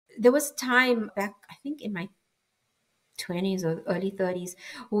there was time back, I think in my 20s or early 30s,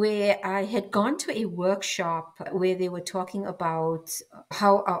 where I had gone to a workshop where they were talking about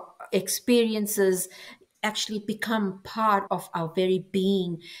how our experiences actually become part of our very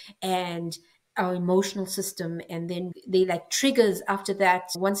being and our emotional system. And then they like triggers after that.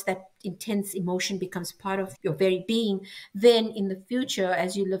 Once that intense emotion becomes part of your very being, then in the future,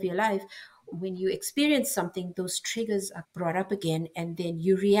 as you live your life, when you experience something, those triggers are brought up again, and then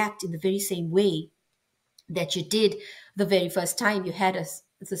you react in the very same way that you did the very first time you had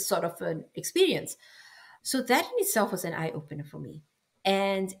this sort of an experience. So that in itself was an eye opener for me.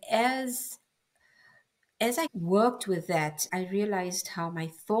 And as I worked with that, I realized how my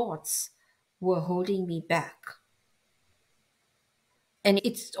thoughts were holding me back. And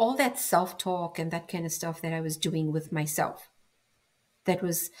it's all that self talk and that kind of stuff that I was doing with myself that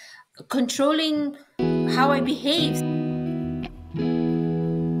was controlling how I behaved.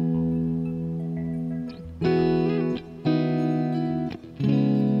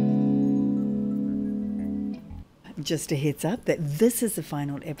 Just a heads up that this is the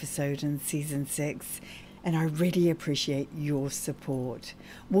final episode in season 6, and I really appreciate your support.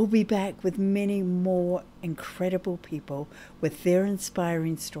 We'll be back with many more incredible people with their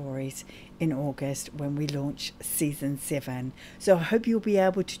inspiring stories in August when we launch season 7. So I hope you'll be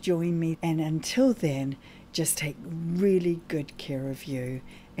able to join me, and until then, just take really good care of you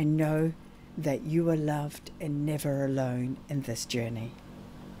and know that you are loved and never alone in this journey.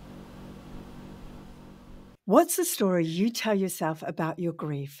 What's the story you tell yourself about your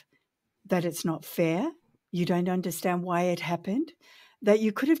grief? That it's not fair, you don't understand why it happened, that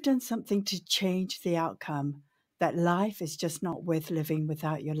you could have done something to change the outcome, that life is just not worth living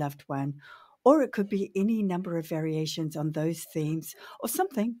without your loved one, or it could be any number of variations on those themes or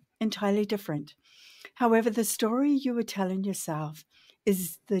something entirely different. However, the story you were telling yourself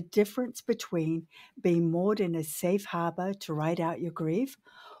is the difference between being moored in a safe harbor to ride out your grief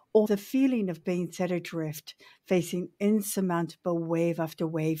or the feeling of being set adrift, facing insurmountable wave after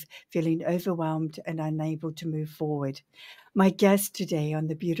wave, feeling overwhelmed and unable to move forward. My guest today on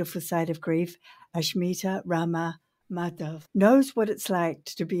The Beautiful Side of Grief, Ashmeeta Rama Madhav, knows what it's like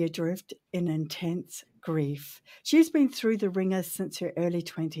to be adrift in intense grief. She's been through the ringer since her early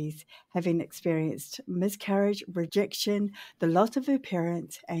 20s, having experienced miscarriage, rejection, the loss of her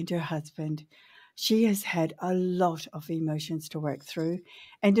parents and her husband. She has had a lot of emotions to work through,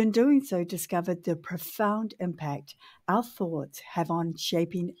 and in doing so, discovered the profound impact our thoughts have on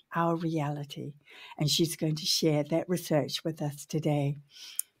shaping our reality. And she's going to share that research with us today.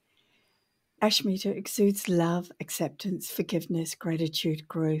 Ashmeeta exudes love, acceptance, forgiveness, gratitude,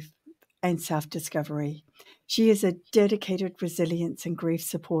 growth, and self-discovery. She is a dedicated resilience and grief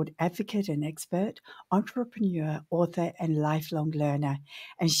support advocate and expert, entrepreneur, author, and lifelong learner.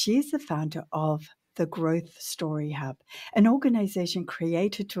 And she is the founder of the Growth Story Hub, an organization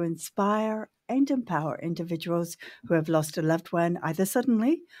created to inspire and empower individuals who have lost a loved one either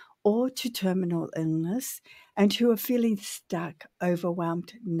suddenly or to terminal illness and who are feeling stuck,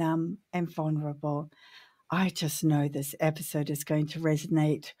 overwhelmed, numb, and vulnerable. I just know this episode is going to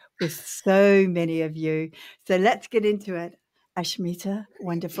resonate with so many of you. So let's get into it. Ashmeeta,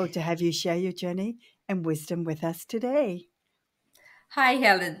 wonderful to have you share your journey and wisdom with us today. Hi,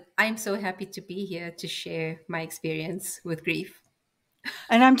 Helen. I'm so happy to be here to share my experience with grief.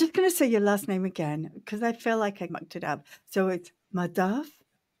 And I'm just going to say your last name again because I feel like I mucked it up. So it's Madhav?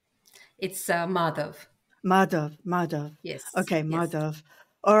 It's Madhav. Madhav. Yes, Okay, yes. Madhav.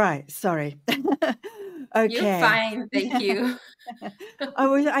 All right, sorry. You're Okay. fine. Thank you.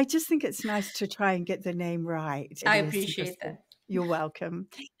 I just think it's nice to try and get the name right I in your appreciate simplicity. that. You're welcome.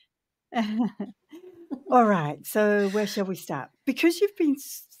 All right, so where shall we start? Because you've been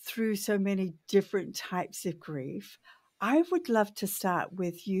through so many different types of grief, I would love to start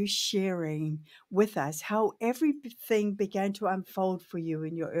with you sharing with us how everything began to unfold for you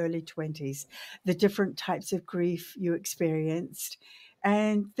in your early 20s, the different types of grief you experienced,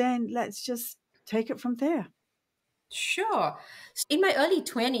 and then let's just take it from there. Sure. In my early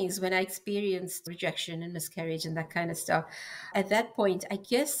 20s, when I experienced rejection and miscarriage and that kind of stuff, at that point, I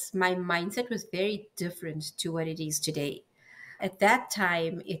guess my mindset was very different to what it is today. At that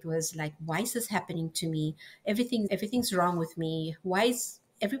time, it was like, why is this happening to me? Everything's wrong with me. Why is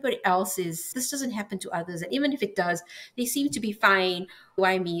everybody else is this doesn't happen to others? And even if it does, they seem to be fine.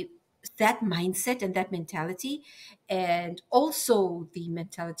 Why me? That mindset and that mentality, and also the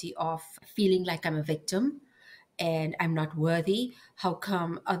mentality of feeling like I'm a victim and I'm not worthy. How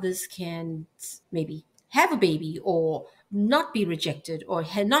come others can maybe have a baby or not be rejected or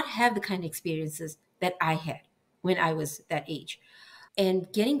not have the kind of experiences that I had when I was that age?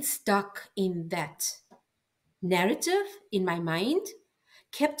 And getting stuck in that narrative in my mind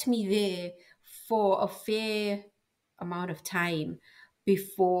kept me there for a fair amount of time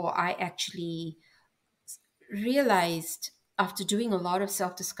before I actually realized, after doing a lot of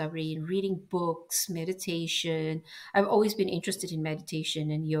self discovery and reading books, meditation. I've always been interested in meditation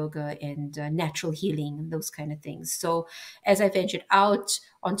and yoga and natural healing and those kind of things. So, as I ventured out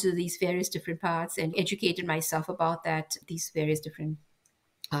onto these various different paths and educated myself about that, these various different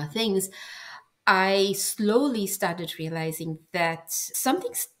things, I slowly started realizing that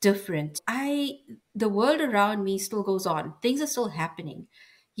something's different. The world around me still goes on. Things are still happening.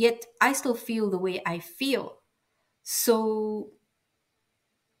 Yet I still feel the way I feel. So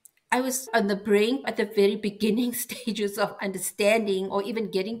I was on the brink at the very beginning stages of understanding, or even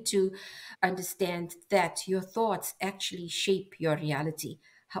getting to understand that your thoughts actually shape your reality.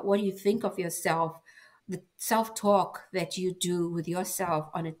 What do you think of yourself? The self talk that you do with yourself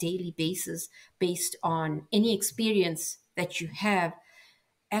on a daily basis, based on any experience that you have,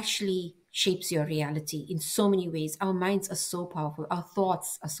 actually shapes your reality in so many ways. Our minds are so powerful. Our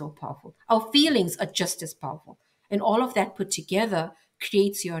thoughts are so powerful. Our feelings are just as powerful. And all of that put together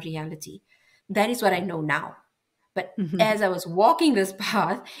creates your reality. That is what I know now. But as I was walking this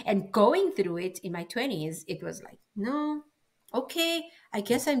path and going through it in my 20s, it was like, no, okay, I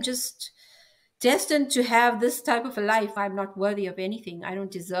guess I'm just destined to have this type of a life. I'm not worthy of anything. I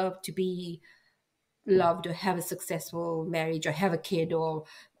don't deserve to be loved or have a successful marriage or have a kid or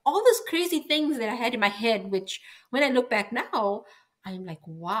all those crazy things that I had in my head, which when I look back now, I'm like,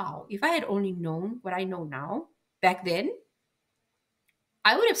 wow, if I had only known what I know now back then,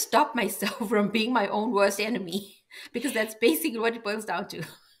 I would have stopped myself from being my own worst enemy because that's basically what it boils down to.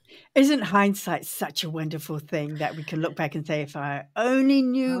 Isn't hindsight such a wonderful thing that we can look back and say, if I only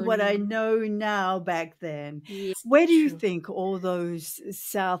knew what I Only, know now back then? yes, Where do you true. think all those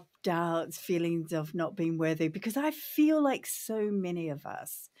self doubts, feelings of not being worthy? Because I feel like so many of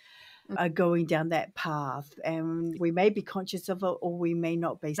us are going down that path and we may be conscious of it or we may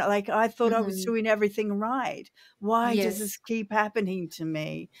not be. Like, I thought I was Hmm. doing everything right. Why does this Yes, keep happening to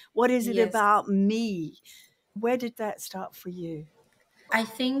me? What is it yes. about me? Where did that start for you? I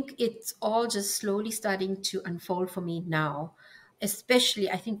think it's all just slowly starting to unfold for me now.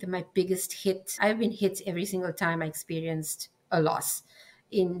 Especially, I think that my biggest hit, I've been hit every single time I experienced a loss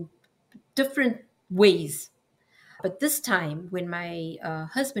in different ways. But this time, when my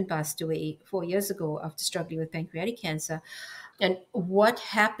husband passed away 4 years ago after struggling with pancreatic cancer, and what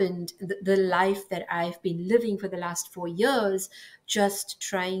happened, the life that I've been living for the last 4 years, just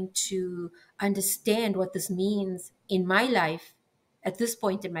trying to understand what this means in my life at this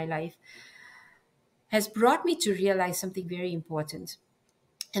point in my life, has brought me to realize something very important.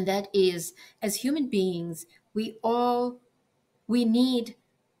 And that is, as human beings, we need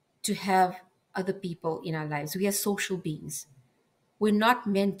to have other people in our lives. We are social beings. We're not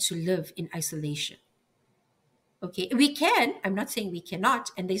meant to live in isolation. Okay, we can. I'm not saying we cannot,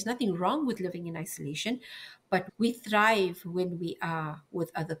 and there's nothing wrong with living in isolation, but we thrive when we are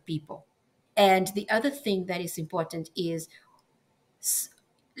with other people. And the other thing that is important is,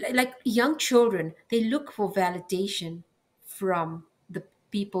 like young children, they look for validation from the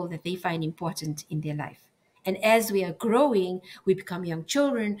people that they find important in their life. And as we are growing, we become young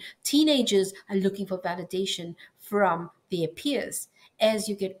children. Teenagers are looking for validation from their peers. As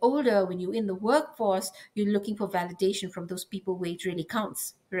you get older, when you're in the workforce, you're looking for validation from those people where it really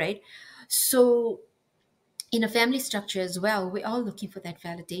counts, right? So, in a family structure as well, we're all looking for that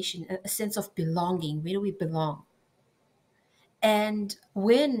validation, a sense of belonging. Where do we belong? And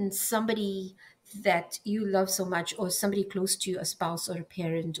when somebody that you love so much, or somebody close to you, a spouse or a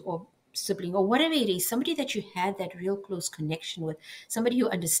parent or sibling or whatever it is, somebody that you had that real close connection with, somebody who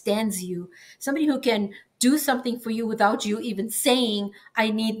understands you, somebody who can do something for you without you even saying,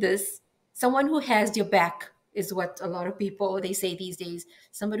 I need this, someone who has your back is what a lot of people they say these days.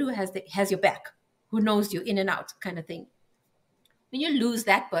 Somebody who has your back, who knows you in and out, kind of thing. When you lose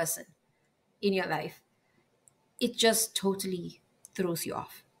that person in your life, it just totally throws you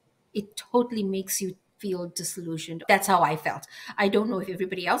off. It totally makes you feel disillusioned. That's how I felt. I don't know if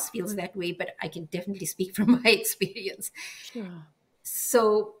everybody else feels that way, but I can definitely speak from my experience. Sure.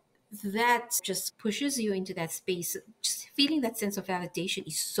 So that just pushes you into that space. Just feeling that sense of validation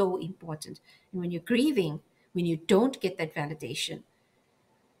is so important. And when you're grieving, when you don't get that validation,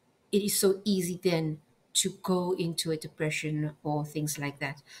 it is so easy then to go into a depression or things like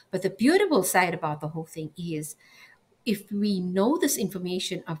that. But the beautiful side about the whole thing is, if we know this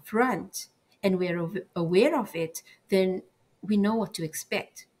information up front and we're aware of it, then we know what to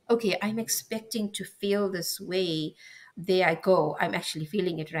expect. Okay, I'm expecting to feel this way there I go. I'm actually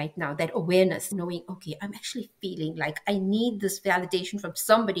feeling it right now. That awareness, knowing, okay, I'm actually feeling like I need this validation from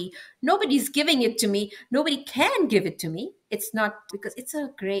somebody. Nobody's giving it to me. Nobody can give it to me. It's not, because it's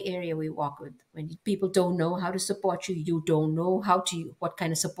a gray area we walk with. When people don't know how to support you, you don't know what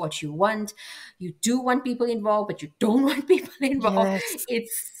kind of support you want. You do want people involved, but you don't want people involved. Yes.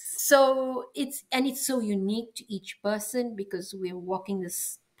 It's so unique to each person, because we're walking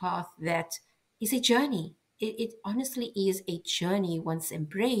this path that is a journey. It honestly is a journey. Once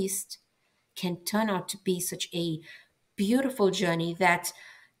embraced, can turn out to be such a beautiful journey that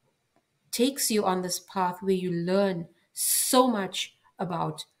takes you on this path where you learn so much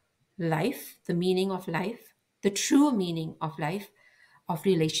about life, the meaning of life, the true meaning of life, of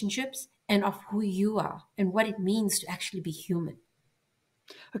relationships, and of who you are and what it means to actually be human.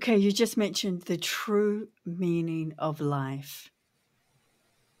 Okay, you just mentioned the true meaning of life.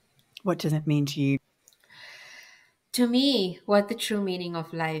 What does that mean to you? To me, what the true meaning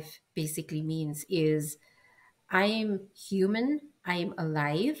of life basically means is I am human, I am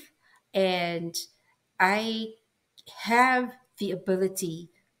alive, and I have the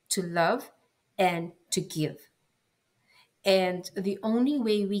ability to love and to give. And the only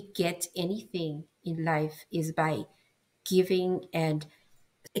way we get anything in life is by giving and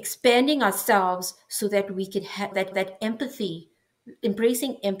expanding ourselves, so that we could have that empathy,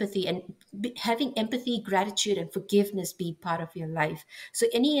 embracing empathy, and having empathy, gratitude, and forgiveness be part of your life. So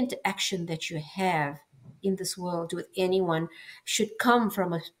any interaction that you have in this world with anyone should come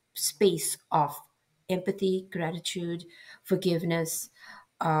from a space of empathy, gratitude, forgiveness,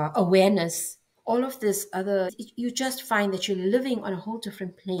 awareness. All of this other, you just find that you're living on a whole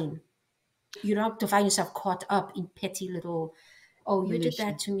different plane. You don't have to find yourself caught up in petty little, oh, you did that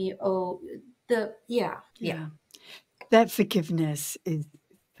Relation. to me. Oh, yeah. Yeah. That forgiveness is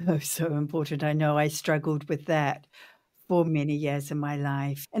so, so important. I know I struggled with that for many years in my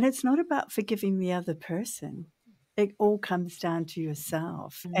life. And it's not about forgiving the other person. It all comes down to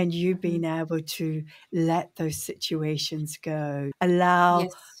yourself and you being Mhm. able to let those situations go, allow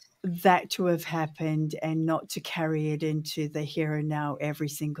Yes, that to have happened and not to carry it into the here and now every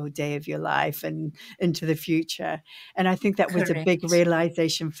single day of your life and into the future. And I think that was a big correct.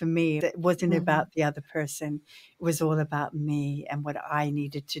 realization for me. That it wasn't Hmm. about the other person. It was all about me and what I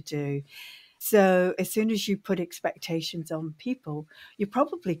needed to do. So as soon as you put expectations on people, you're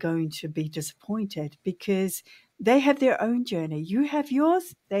probably going to be disappointed because they have their own journey. You have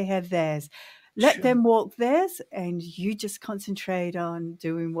yours, they have theirs. Let True. them walk theirs and you just concentrate on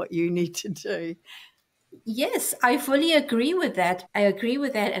doing what you need to do. Yes, I fully agree with that. I agree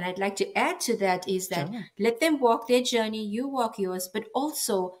with that. And I'd like to add to that is that Sure. let them walk their journey, you walk yours, but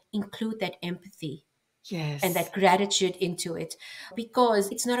also include that empathy and Yes. that gratitude into it, because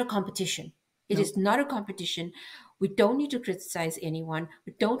it's not a competition. It Nope. is not a competition. We don't need to criticize anyone.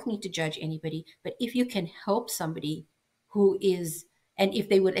 We don't need to judge anybody. But if you can help somebody who is, and if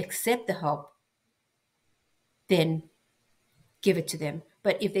they will accept the help, then give it to them.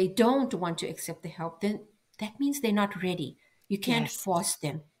 But if they don't want to accept the help, then that means they're not ready. You can't Yes. force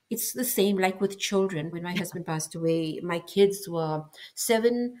them. It's the same like with children. When my husband passed away, my kids were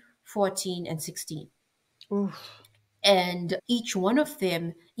 7, 14, and 16. Oof. And each one of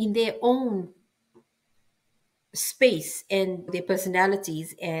them, in their own space and their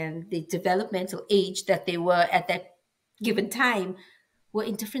personalities and the developmental age that they were at that given time, were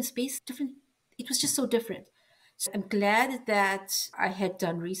in different space, different, it was just so different. So I'm glad that I had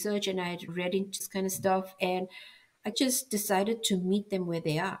done research and I had read into this kind of stuff, and I just decided to meet them where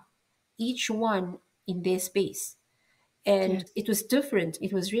they are, each one in their space. And Yes. it was different.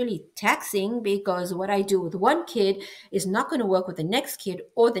 It was really taxing, because what I do with one kid is not going to work with the next kid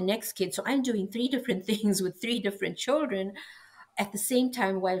or the next kid. So I'm doing three different things with three different children at the same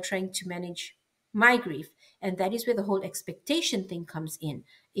time, while trying to manage my grief. And that is where the whole expectation thing comes in,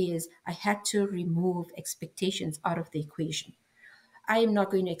 is I had to remove expectations out of the equation. I am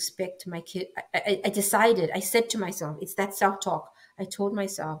not going to expect my kid. I decided, I said to myself, it's that self talk. I told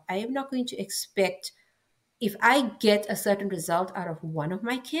myself, I am not going to expect, if I get a certain result out of one of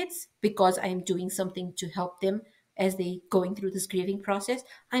my kids because I'm doing something to help them as they going through this grieving process,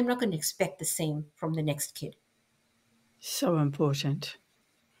 I'm not going to expect the same from the next kid. So important.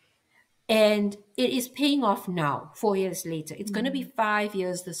 And it is paying off now, 4 years later. It's going to be Mm. 5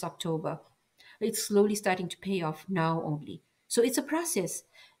 years this October. It's slowly starting to pay off now only. So it's a process.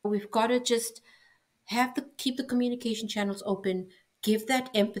 We've got to just keep the communication channels open, give that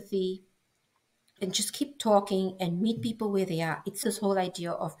empathy, and just keep talking and meet people where they are. It's this whole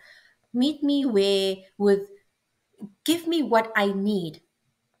idea of meet me where, with, give me what I need,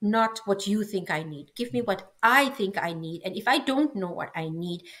 not what you think I need. Give me what I think I need. And if I don't know what I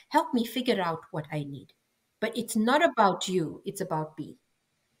need, help me figure out what I need. But it's not about you, it's about me.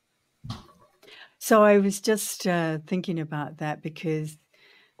 So I was just thinking about that because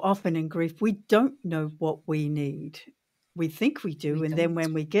often in grief, we don't know what we need. We think we We do, and then don't.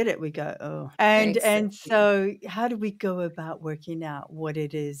 when we get it, we go, "Oh." And Exactly. so how do we go about working out what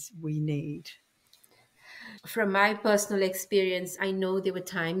it is we need? From my personal experience, I know there were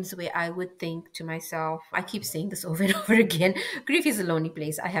times where I would think to myself, I keep saying this over and over again, grief is a lonely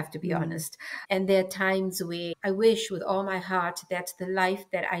place, I have to be Mm, honest. And there are times where I wish with all my heart that the life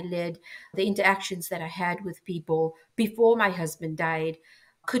that I led, the interactions that I had with people before my husband died,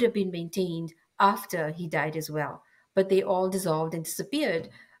 could have been maintained after he died as well. But they all dissolved and disappeared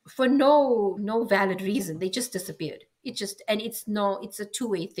for no valid reason. They just disappeared. It just, and it's a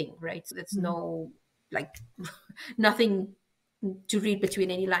two-way thing, right? So it's mhm. no, like, nothing to read between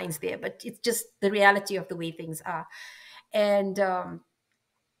any lines there, but it's just the reality of the way things are. And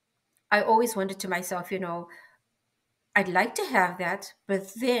I always wondered to myself, I'd like to have that,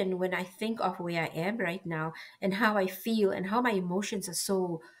 but then when I think of where I am right now and how I feel and how my emotions are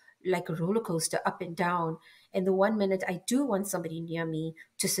so like a roller coaster up and down, and the one minute I do want somebody near me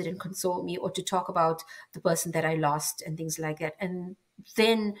to sit and console me or to talk about the person that I lost and things like that, and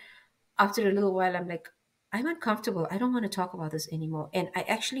then after a little while I'm like, I'm uncomfortable, I don't want to talk about this anymore, and I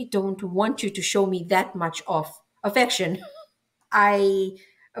actually don't want you to show me that much of affection. I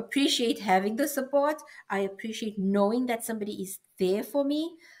appreciate having the support. I appreciate knowing that somebody is there for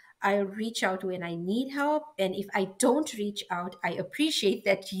me. I reach out when I need help. And if I don't reach out, I appreciate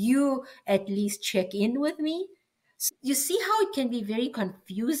that you at least check in with me. You see how it can be very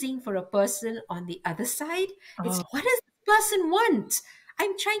confusing for a person on the other side? It's Oh, what does this person want?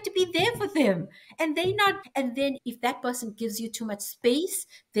 I'm trying to be there for them. And they not, and then if that person gives you too much space,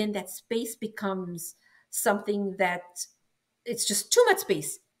 then that space becomes something that it's just too much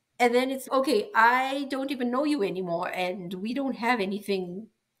space. And then it's okay, I don't even know you anymore and we don't have anything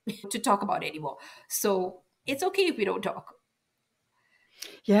to talk about anymore. So it's okay if we don't talk.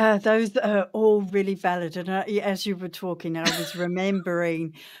 yeah, those are all really valid. And as you were talking, I was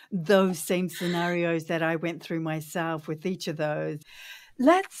remembering those same scenarios that I went through myself with each of those.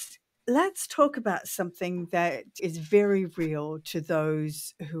 Let's let's talk about something that is very real to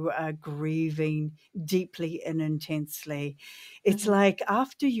those who are grieving deeply and intensely. It's Mhm. like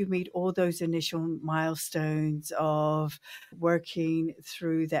after you meet all those initial milestones of working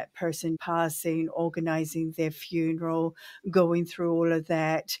through that person passing, organizing their funeral, going through all of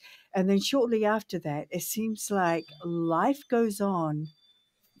that, and then shortly after that, it seems like life goes on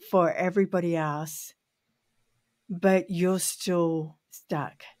for everybody else, but you're still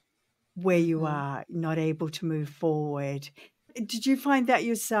stuck where you Mhm. are, not able to move forward. Did you find that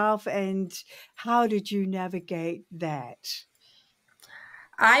yourself, and how did you navigate that?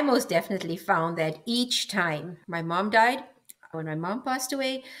 I most definitely found that each time my mom died, when my mom passed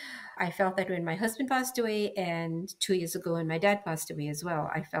away, I felt that when my husband passed away, and 2 years ago when my dad passed away as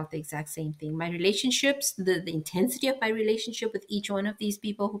well, I felt the exact same thing. My relationships, the intensity of my relationship with each one of these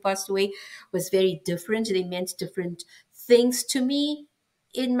people who passed away was very different. They meant different things to me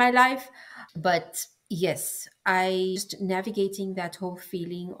in my life. But yes, I just navigating that whole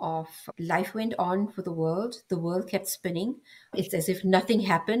feeling of life went on for the world. The world kept spinning. It's as if nothing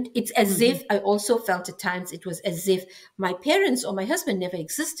happened. It's as Mhm. if I also felt at times it was as if my parents or my husband never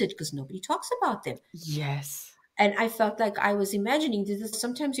existed because nobody talks about them. Yes. And I felt like I was imagining, did this,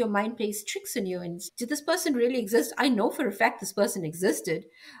 sometimes your mind plays tricks on you, and did this person really exist? I know for a fact this person existed.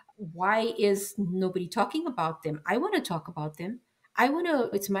 Why is nobody talking about them? I want to talk about them. I want to,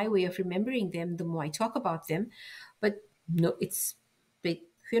 it's my way of remembering them the more I talk about them. But no, it's the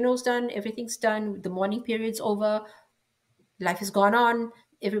funeral's done, everything's done, the mourning period's over, life has gone on,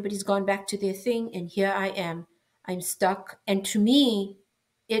 everybody's gone back to their thing, and here I am. I'm stuck. And to me,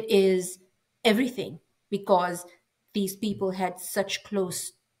 it is everything because these people had such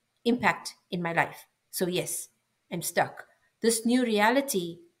close impact in my life. So, yes, I'm stuck. This new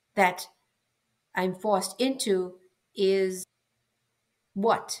reality that I'm forced into is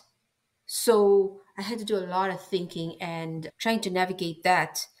what? So, I had to do a lot of thinking, and trying to navigate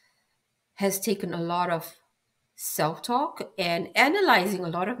that has taken a lot of self talk and analyzing a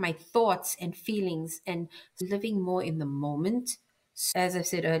lot of my thoughts and feelings and living more in the moment. As I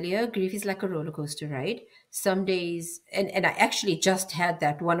said earlier, grief is like a roller coaster ride. Some days, and I actually just had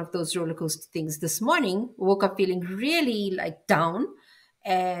that one of those roller coaster things this morning, woke up feeling really like down.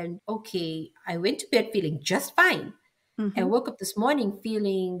 And okay, I went to bed feeling just fine and Mhm. woke up this morning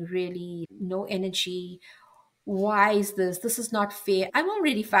feeling really no energy, Why is this? This is not fair. I'm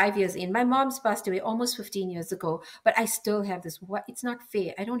already 5 years in. My mom's passed away almost 15 years ago, but I still have this. What? It's not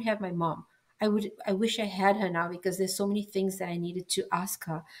fair. I don't have my mom. I wish I had her now because there's so many things that I needed to ask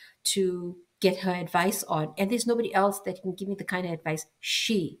her to get her advice on. And there's nobody else that can give me the kind of advice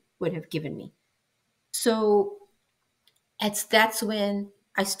she would have given me. So that's when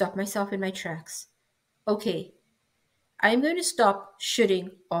I stopped myself in my tracks. Okay, I'm going to stop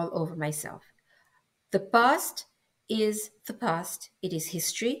shooting all over myself. The past is the past. It is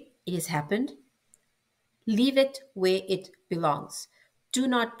history. It has happened. Leave it where it belongs. Do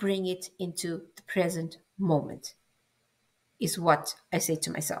not bring it into the present moment, is what I say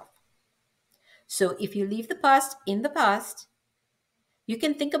to myself. So if you leave the past in the past, you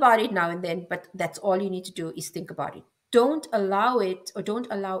can think about it now and then, but that's all you need to do is think about it. Don't allow it or don't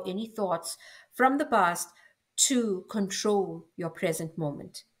allow any thoughts from the past to control your present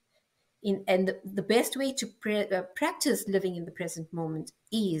moment. And the best way to practice living in the present moment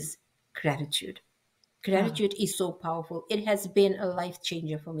is gratitude. Oh, Gratitude is so powerful. It has been a life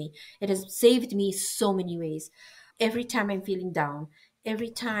changer for me. It has saved me so many ways. Every time I'm feeling down, every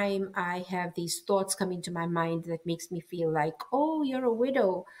time I have these thoughts come into my mind that makes me feel like, oh, you're a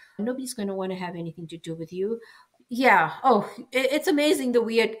widow. Nobody's going to want to have anything to do with you. Yeah. Oh, it's amazing the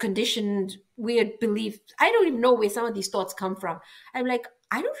weird conditioned, weird belief. I don't even know where some of these thoughts come from. I'm like,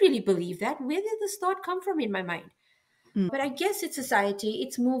 I don't really believe that. Where did this thought come from in my mind? mm, But I guess it's society,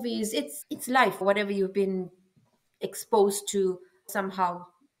 it's movies, it's life. Whatever you've been exposed to somehow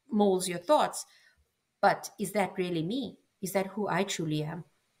molds your thoughts. But is that really me? Is that who I truly am?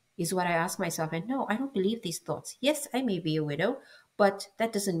 Is what I ask myself. And no, I don't believe these thoughts. Yes, I may be a widow, but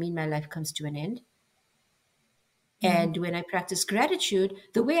that doesn't mean my life comes to an end. mhm. And when I practice gratitude,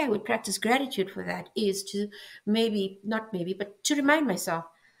 the way I would practice gratitude for that is to maybe, not maybe, but to remind myself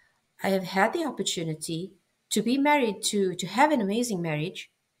I have had the opportunity to be married, to have an amazing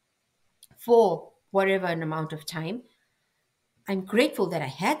marriage for whatever an amount of time. I'm grateful that I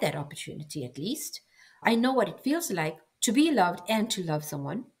had that opportunity at least. I know what it feels like to be loved and to love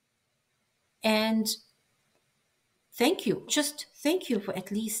someone. And thank you. Just thank you for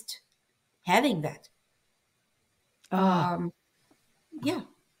at least having that. Oh, Um, yeah.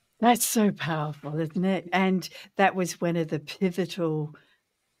 that's so powerful, isn't it? And that was one of the pivotal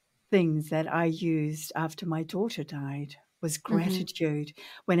things that I used after my daughter died was Hmm. gratitude.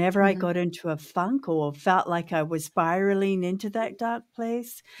 Whenever I Hmm. got into a funk or felt like I was spiraling into that dark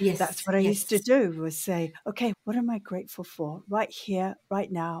place, that's Yes. what I used to Yes. do was say, "Okay, what am I grateful for right here,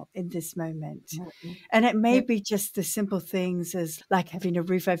 right now, in this moment?" Mhm. And it may Yep. be just the simple things as like having a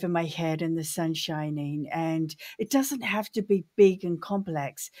roof over my head and the sun shining, and it doesn't have to be big and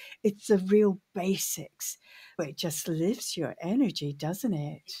complex. It's the real basics. It just lifts your energy, doesn't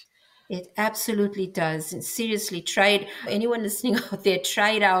it? It absolutely does. And seriously, try it. Anyone listening out there,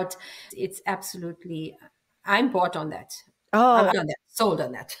 try it out. It's absolutely, I'm bought on that. I'm Oh, on that, sold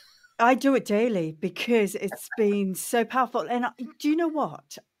on that. I do it daily because it's been so powerful, and do you know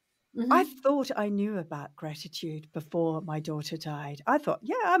what? I Hmm. thought I knew about gratitude before my daughter died. I thought,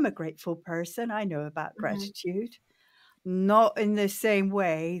 "Yeah, I'm a grateful person. I know about Hmm. gratitude." Not in the same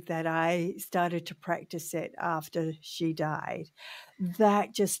way that I started to practice it after she died.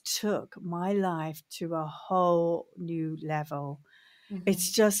 That just took my life to a whole new level. It's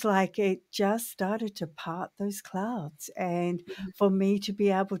Hmm. just like it just started to part those clouds, and for me to be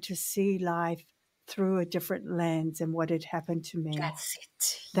able to see life through a different lens and what had happened to me. That's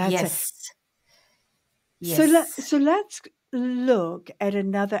it. That's it. Yes. So Yes. let's look at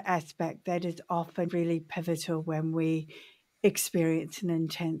another aspect that is often really pivotal when we experience an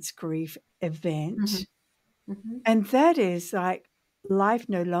intense grief Hmm. event, Hmm. and that is like life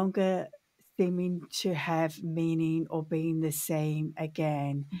no longer seeming to have meaning or being the same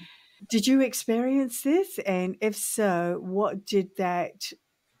again. Did you experience this? And if so,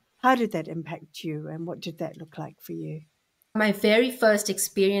 how did that impact you and what did that look like for you? My very first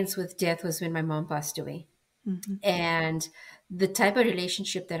experience with death was when my mom passed away. Mhm. And the type of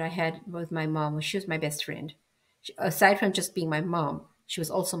relationship that I had with my mom was she was my best friend. Aside from just being my mom, she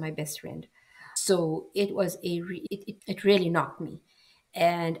was also my best friend. So it was it really knocked me.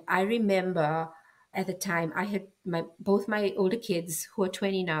 And I remember at the time I had both my older kids who are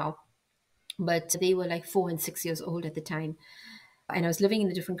 20 now, but they were like 4 and 6 years old at the time. And I was living in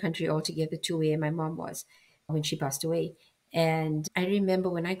a different country altogether to where my mom was when she passed away. And I remember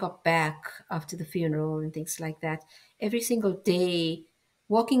when I got back after the funeral and things like that, every single day,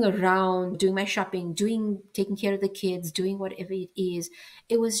 walking around, doing my shopping, taking care of the kids, doing whatever it is,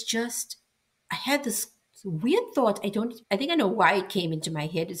 it was just I had this weird thought. I think I know why it came into my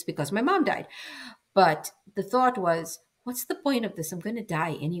head. It's because my mom died. But The thought was, what's the point of this? I'm going to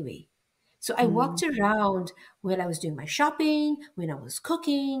die anyway. So I Mm. walked around when I was doing my shopping, when I was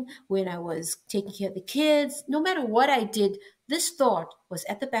cooking, when I was taking care of the kids. No matter what I did, this thought was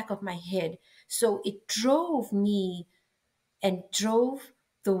at the back of my head. So it drove me and drove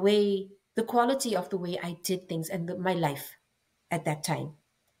the quality of the way I did things and my life at that time.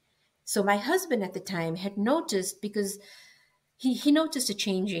 So my husband at the time had noticed, because he noticed a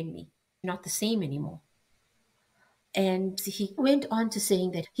change in me, not the same anymore. And he went on to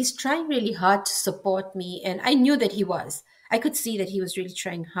saying that he's trying really hard to support me. And I knew that he was. I could see that he was really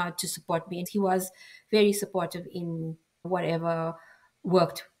trying hard to support me. And he was very supportive in whatever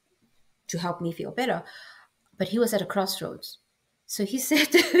worked to help me feel better. But he was at a crossroads. So he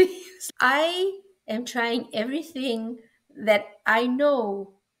said to me, I am trying everything that I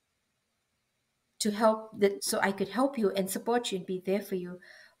know to help, that so I could help you and support you and be there for you.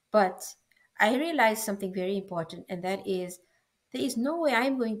 But I realized something very important, and that is there is no way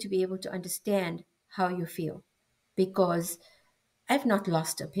I'm going to be able to understand how you feel, because I've not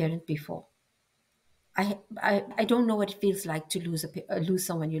lost a parent before. I don't know what it feels like to lose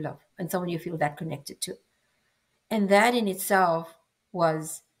someone you love and someone you feel that connected to. And that in itself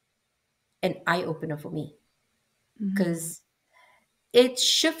was an eye opener for me, Mm. because it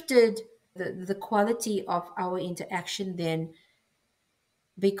shifted the quality of our interaction then,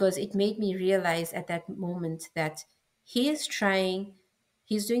 because it made me realize at that moment that he is trying,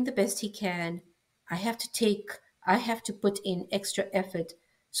 he's doing the best he can. I have to put in extra effort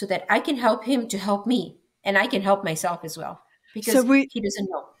so that I can help him to help me, and I can help myself as well, So because we he doesn't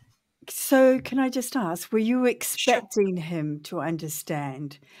know. so can I just ask, were you Sure. expecting him to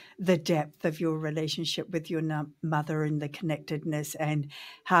understand the depth of your relationship with your mother and the connectedness and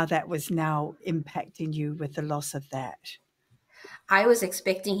how that was now impacting you with the loss of that? I was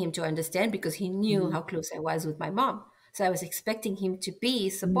expecting him to understand because he knew Mhm. how close I was with my mom. So I was expecting him to be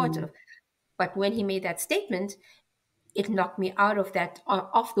Mm. supportive. But when he made that statement, it knocked me out of that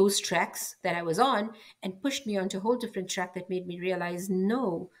off those tracks that I was on and pushed me onto a whole different track that made me realize,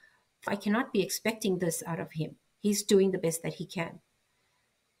 no, I cannot be expecting this out of him. He's doing the best that he can.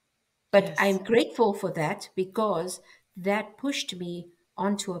 But I'm Yes. grateful for that, because that pushed me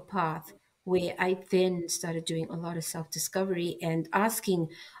onto a path where I then started doing a lot of self discovery and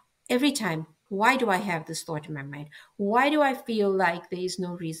asking every time, why do I have this thought in my mind? Why do I feel like there is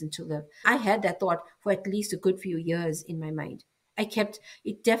no reason to live? I had that thought for at least a good few years in my mind.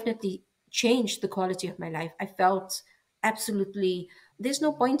 It definitely changed the quality of my life. I felt absolutely, there's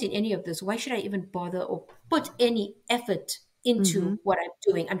no point in any of this. Why should I even bother or put any effort Mhm. into what I'm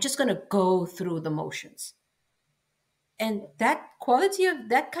doing? I'm just going to go through the motions. And that quality of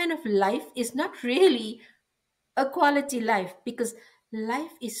that kind of life is not really a quality life, because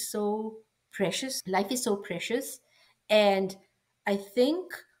life is so life is so precious. And I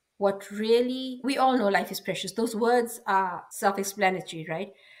think what really, we all know life is precious, those words are self-explanatory,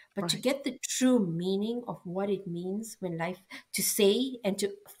 right? But to Right. get the true meaning of what it means when life, to say and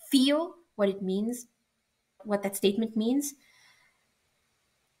to feel what it means, what that statement means,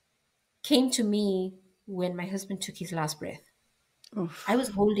 came to me when my husband took his last breath. I was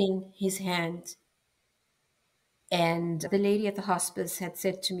Oof. holding his hand. And the lady at the hospice had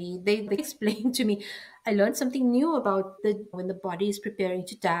said to me, they explained to me, I learned something new about the when the body is preparing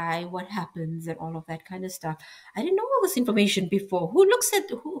to die, what happens, and all of that kind of stuff. I didn't know all this information before.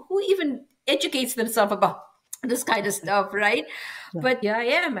 Who even educates themselves about this kind of stuff, right? Yeah. But here I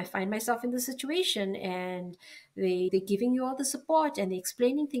am. I find myself in this situation, and they're giving you all the support, and they're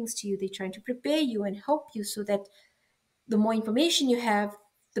explaining things to you. They're trying to prepare you and help you so that the more information you have,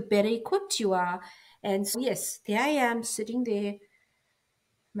 the better equipped you are. And so, yes, there I am sitting there.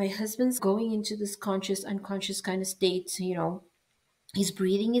 My husband's going into this conscious, unconscious kind of state. His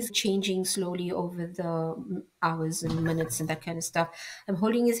breathing is changing slowly over the hours and minutes and that kind of stuff. I'm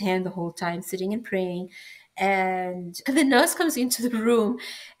holding his hand the whole time, sitting and praying. And the nurse comes into the room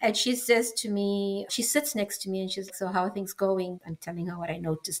and she says to me, she sits next to me and she's like, so how are things going? I'm telling her what I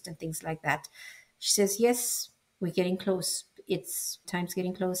noticed and things like that. She says, yes, we're getting close. It's time's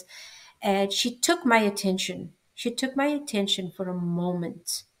getting close. And she took my attention. She took my attention for a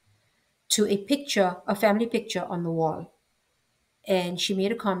moment to a picture, a family picture on the wall, and she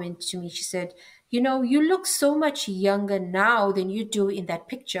made a comment to me. She said, you look so much younger now than you do in that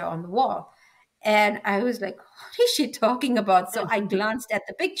picture on the wall. And I was like, what is she talking about? So I glanced at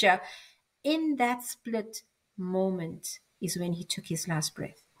the picture. In that split moment is when he took his last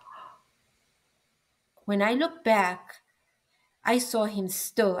breath. When I look back, I saw him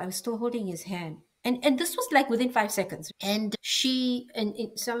still, I was still holding his hand. And this was like within 5 seconds. And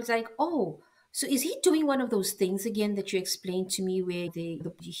so I was like, oh. So is he doing one of those things again that you explained to me where he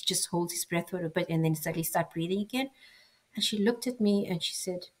just holds his breath for a bit and then suddenly start breathing again? And she looked at me and she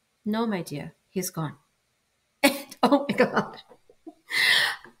said, no, my dear, he's gone. Oh my God.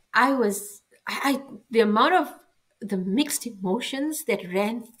 The amount of the mixed emotions that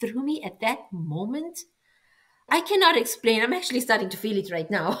ran through me at that moment, I cannot explain. I'm actually starting to feel it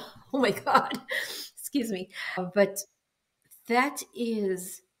right now. Oh my God. Excuse me. But that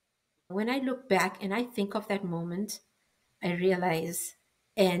is, when I look back and I think of that moment, I realize,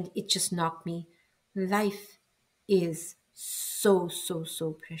 and it just knocked me, life is so, so,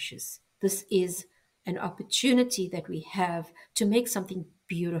 so precious. This is an opportunity that we have to make something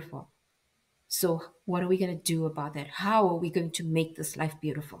beautiful. So, what are we going to do about that? How are we going to make this life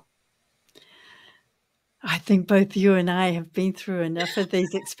beautiful? I think both you and I have been through enough of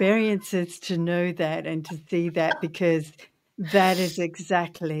these experiences to know that and to see that, because that is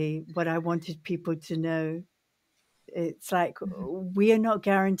exactly what I wanted people to know. It's like we are not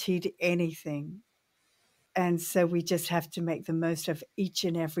guaranteed anything. And so we just have to make the most of each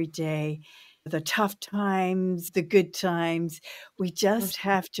and every day, the tough times, the good times. We just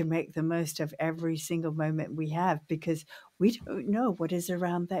have to make the most of every single moment we have, because we don't know what is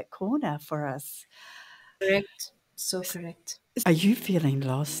around that corner for us. Correct. So correct. Are you feeling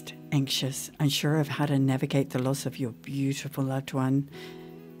lost, anxious, unsure of how to navigate the loss of your beautiful loved one?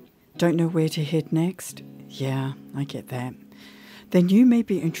 Don't know where to head next? Yeah, I get that. Then you may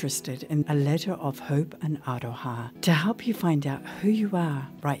be interested in a letter of hope and aroha to help you find out who you are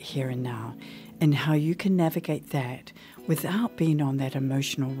right here and now, and how you can navigate that without being on that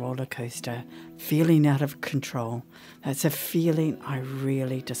emotional roller coaster, feeling out of control. That's a feeling I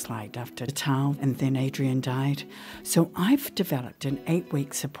really disliked after Tal and then Adrian died. So I've developed an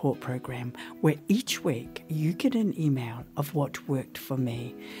 8-week support program where each week you get an email of what worked for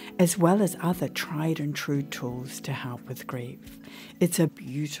me, as well as other tried and true tools to help with grief. It's a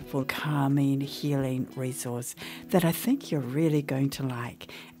beautiful, calming, healing resource that I think you're really going to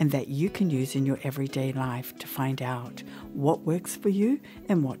like, and that you can use in your everyday life to find out what works for you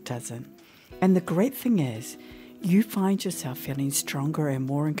and what doesn't. And the great thing is, you find yourself feeling stronger and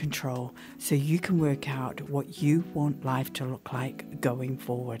more in control, so you can work out what you want life to look like going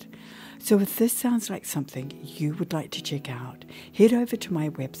forward. So if this sounds like something you would like to check out, head over to my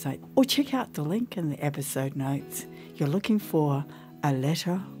website or check out the link in the episode notes. You're looking for a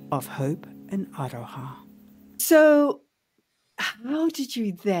letter of hope and aroha. So how did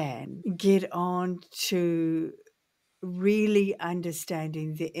you then get on to really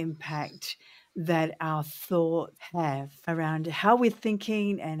understanding the impact that our thoughts have around how we're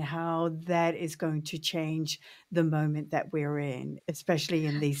thinking and how that is going to change the moment that we're in, especially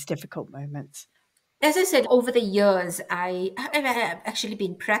in these difficult moments? As I said, over the years, I've actually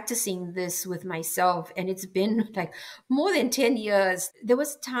been practicing this with myself, and it's been like more than 10 years. There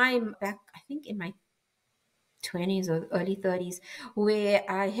was a time back, I think in my 20s or early 30s, where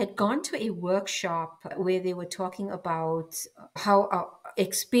I had gone to a workshop where they were talking about how our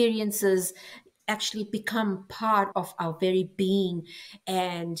experiences actually become part of our very being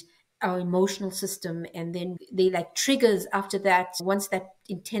and our emotional system. And then they like triggers after that. Once that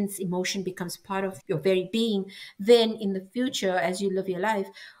intense emotion becomes part of your very being, then in the future, as you live your life,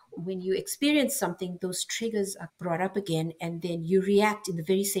 when you experience something, those triggers are brought up again, and then you react in the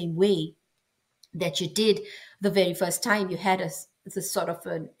very same way that you did the very first time you had this sort of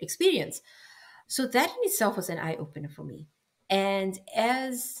an experience. So that in itself was an eye opener for me. And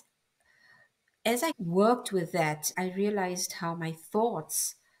as I worked with that, I realized how my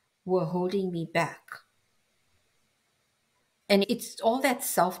thoughts were holding me back. And it's all that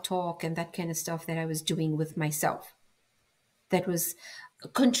self-talk and that kind of stuff that I was doing with myself that was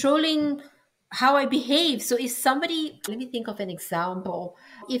controlling how I behave. So if somebody, let me think of an example.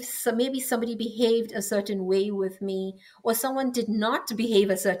 If maybe somebody behaved a certain way with me, or someone did not behave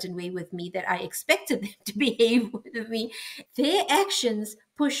a certain way with me that I expected them to behave with me, their actions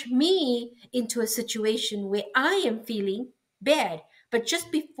push me into a situation where I am feeling bad. But just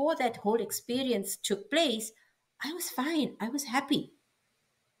before that whole experience took place, I was fine. I was happy.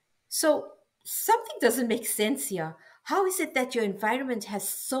 So something doesn't make sense here. How is it that your environment has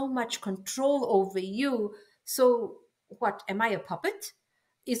so much control over you? So, what, am I a puppet?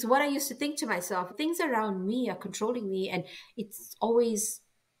 Is what I used to think to myself. Things around me are controlling me, and it's always,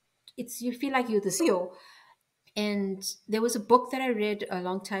 you feel like you're the CEO. And there was a book that I read a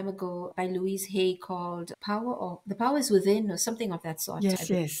long time ago by Louise Hay called Power, or The Power is Within, or something of that sort, I Yes,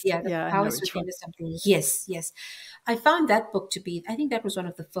 believe. yes. Yeah, The Yeah, I Power know is which Within one. or something. Yes, yes. I found that book to be, I think that was one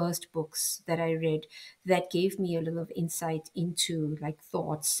of the first books that I read that gave me a little of insight into like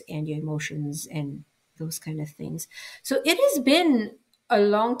thoughts and your emotions and those kind of things. So it has been a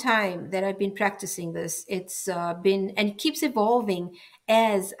long time that I've been practicing this. It's been, and it keeps evolving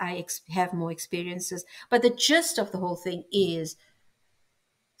as I have more experiences. But the gist of the whole thing is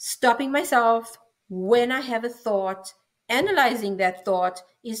stopping myself when I have a thought, analyzing that thought.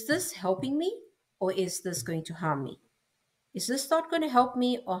 Is this helping me or is this going to harm me? Is this thought going to help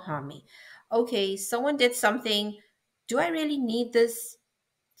me or harm me? Okay, someone did something. Do I really need this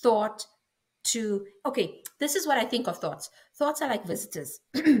thought to, okay, this is what I think of thoughts. Thoughts are like visitors.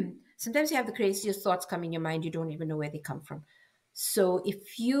 Sometimes you have the craziest thoughts come in your mind, you don't even know where they come from. So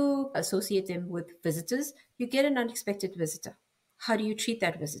if you associate them with visitors, you get an unexpected visitor. How do you treat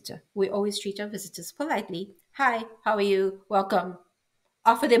that visitor? We always treat our visitors politely. Hi, how are you? Welcome.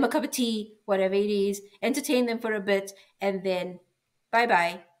 Offer them a cup of tea, whatever it is, entertain them for a bit, and then bye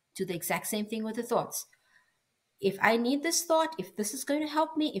bye. Do the exact same thing with the thoughts. If I need this thought, if this is going to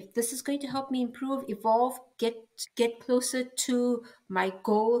help me, if this is going to help me improve, evolve, get closer to my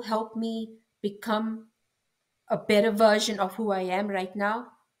goal, help me become a better version of who I am right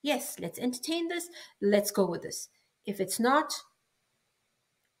now, yes, let's entertain this. Let's go with this. If it's not,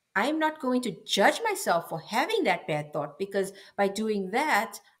 I'm not going to judge myself for having that bad thought, because by doing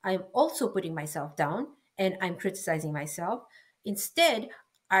that, I'm also putting myself down and I'm criticizing myself. Instead,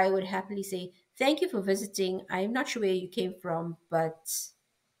 I would happily say, thank you for visiting. I'm not sure where you came from, but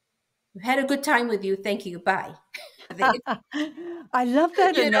we've had a good time with you. Thank you. Bye. I love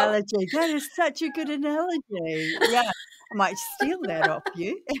that You know, analogy. That is such a good analogy. Yeah, I might steal that off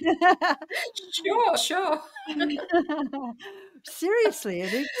you. sure, sure. Seriously,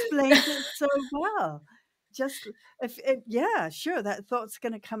 it explains it so well. Just if yeah, sure, that thought's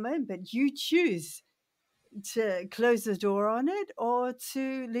gonna come in, but you choose to close the door on it or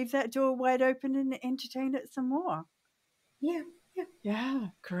to leave that door wide open and entertain it some more. Yeah, yeah. Yeah,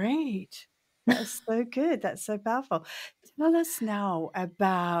 great. That's so good. That's so powerful. Tell us now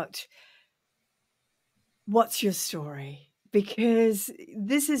about what's your story? Because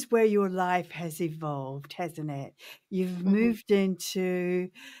this is where your life has evolved, hasn't it? You've Mhm. moved into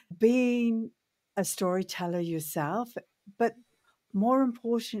being a storyteller yourself, but more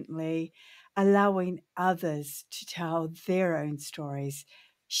importantly, allowing others to tell their own stories.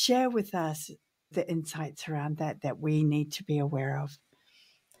 Share with us the insights around that that we need to be aware of.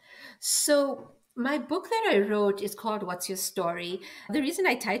 So, my book that I wrote is called What's Your Story? The reason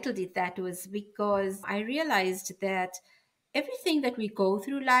I titled it that was because I realized that everything that we go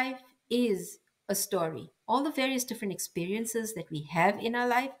through life is a story. All the various different experiences that we have in our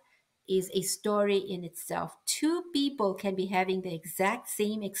life is a story in itself. Two people can be having the exact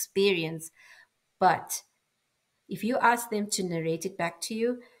same experience, but if you ask them to narrate it back to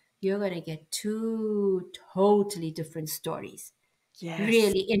you, you're going to get two totally different stories,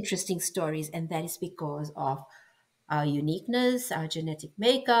 Yes. really interesting stories. And that is because of our uniqueness, our genetic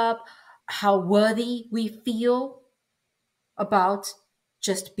makeup, how worthy we feel about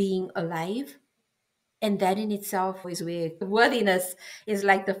just being alive. And that in itself is where worthiness is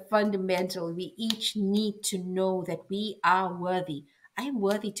like the fundamental. We each need to know that we are worthy. I am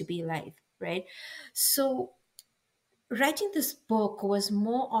worthy to be alive, right? So writing this book was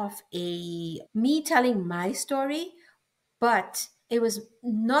more of a me telling my story, but it was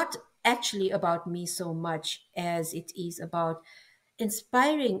not actually about me so much as it is about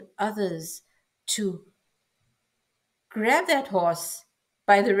inspiring others to grab that horse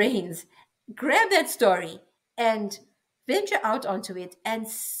by the reins, grab that story, and venture out onto it and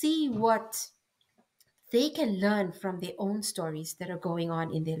see what they can learn from their own stories that are going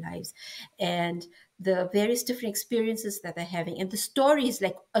on in their lives and the various different experiences that they're having. And the story is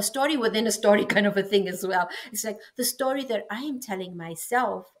like a story within a story kind of a thing as well. It's like the story that I am telling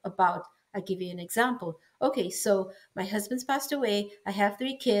myself about. I'll give you an example. Okay, so my husband's passed away. I have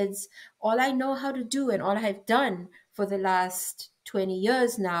three kids. All I know how to do and all I've done for the last 20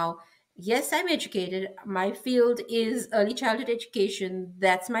 years now. Yes, I'm educated. My field is early childhood education.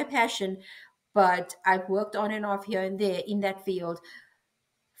 That's my passion, but I've worked on and off here and there in that field,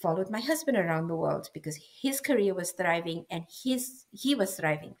 followed my husband around the world because his career was thriving and he was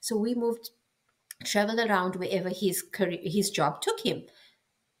thriving. So we moved, traveled around wherever his job took him.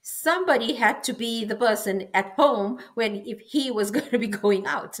 Somebody had to be the person at home when if he was going to be going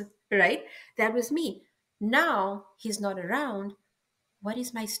out, right? That was me. Now he's not around. what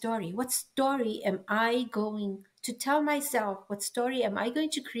is my story? What story am I going to tell myself? What story am I going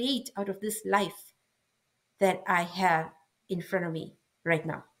to create out of this life that I have in front of me right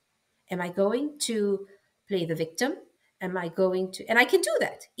now? Am I going to play the victim? Am I going to, and I can do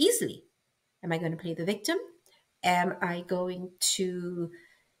that easily. Am I going to play the victim? Am I going to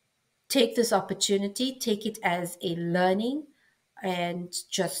take this opportunity, take it as a learning, and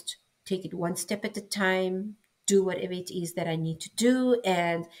just take it one step at a time, do whatever it is that I need to do.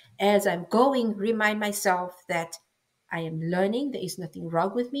 And as I'm going, remind myself that I am learning. There is nothing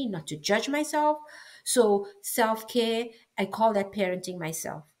wrong with me, not to judge myself. So, self care, I call that parenting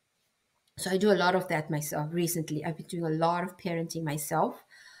myself. So, I do a lot of that myself recently. I've been doing a lot of parenting myself,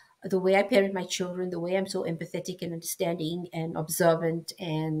 the way I parent my children, the way I'm so empathetic and understanding and observant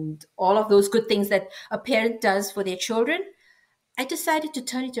and all of those good things that a parent does for their children, I decided to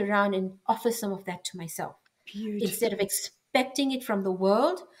turn it around and offer some of that to myself. Instead of Beautiful. expecting it from the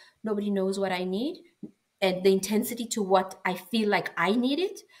world, nobody knows what I need and the intensity to what I feel like I need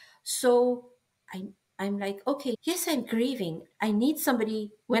it. So I'm like, okay, yes, I'm grieving. I need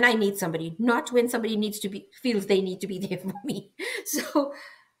somebody when I need somebody, not when somebody needs to be feels they need to be there for me. So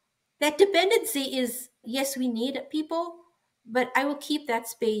that dependency is, yes, we need people, but I will keep that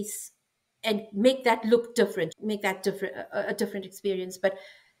space and make that look different, make that different, a different experience. But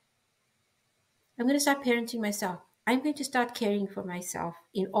I'm going to start parenting myself. I'm going to start caring for myself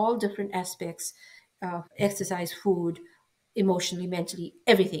in all different aspects of exercise, food, emotionally, mentally,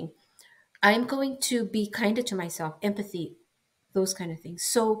 everything. I'm going to be kinder to myself, empathy, those kind of things.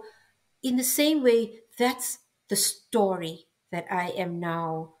 So, in the same way, that's the story that I am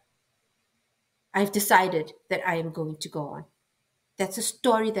now, I've decided that I am going to go on. That's a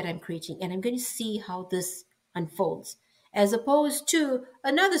story that I'm creating, and I'm going to see how this unfolds, as opposed to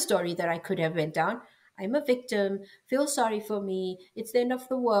another story that I could have went down. I'm a victim. Feel sorry for me. It's the end of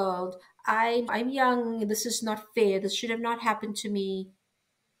the world. I'm young. This is not fair. This should have not happened to me.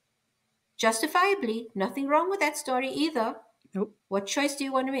 Justifiably, nothing wrong with that story either. Nope. What choice do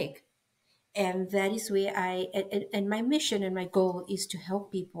you want to make? And that is where and my mission and my goal is to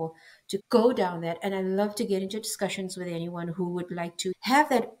help people to go down that. And I love to get into discussions with anyone who would like to have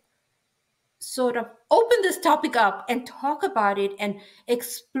that, sort of open this topic up and talk about it and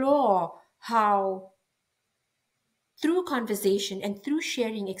explore how through conversation and through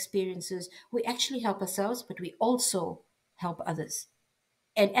sharing experiences we actually help ourselves, but we also help others.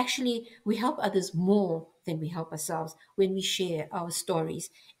 And actually we help others more than we help ourselves when we share our stories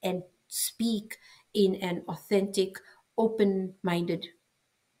and speak in an authentic, open-minded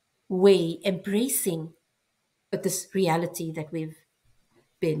way, embracing this reality that we've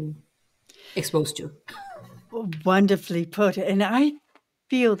been exposed to. Wonderfully put. And I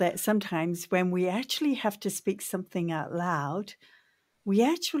feel that sometimes when we actually have to speak something out loud, we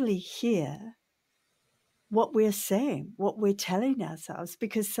actually hear what we're saying, what we're telling ourselves,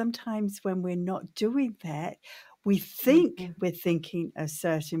 because sometimes when we're not doing that, we think Mhm, we're thinking a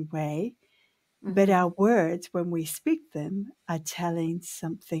certain way, but mhm. our words, when we speak them, are telling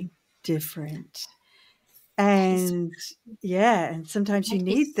something different. That is, And yeah, and sometimes you that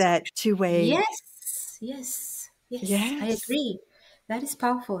need is, that two-way. yes, yes, yes, I Yes. agree. That is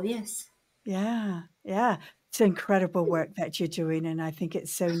powerful, yes. Yeah, yeah. It's incredible work that you're doing, and I think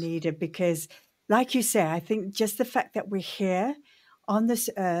it's so needed because, like you say, I think just the fact that we're here on this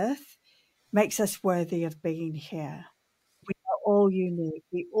earth makes us worthy of being here. We are all unique.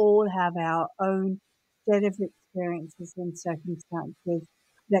 We all have our own set of experiences and circumstances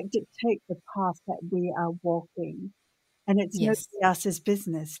that dictate the path that we are walking. And it's nobody Yes. else's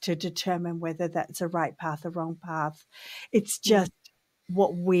business to determine whether that's a right path or wrong path. It's Yeah. just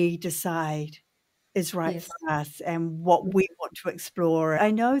what we decide is right Yes. for us and what we want to explore.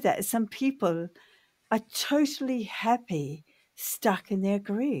 I know that some people are totally happy stuck in their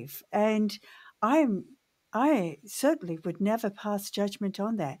grief, and I'm I certainly would never pass judgment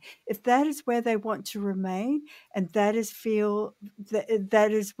on that. If that is where they want to remain and that is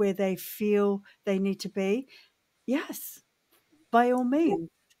where they feel they need to be, yes, by all Yeah. means,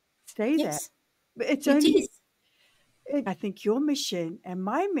 stay there. Yes. But it's It only is. I think your mission and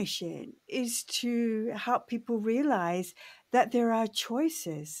my mission is to help people realize that there are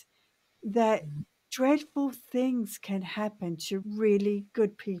choices, that dreadful things can happen to really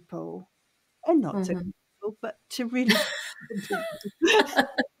good people and not so Mhm. good people, but to really good people.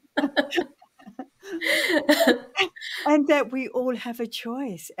 And that we all have a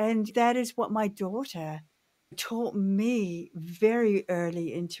choice. And that is what my daughter taught me very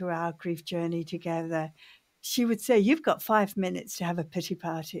early into our grief journey together. She would say, "You've got 5 minutes to have a pity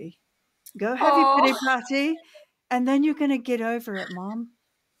party. Go have your Oh, pity party And then you're going to get over it, Mom,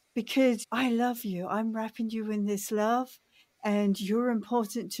 because I love you. I'm wrapping you in this love and you're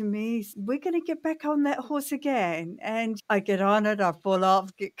important to me. We're going to get back on that horse again. And I get on it, I fall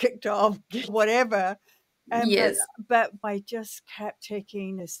off, get kicked off, get whatever. And Yes. but I just kept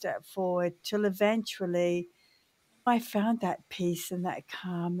taking a step forward till eventually I found that peace and that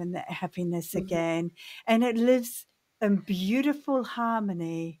calm and that happiness Mhm. again. And it lives in beautiful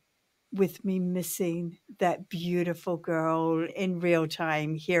harmony with me missing that beautiful girl in real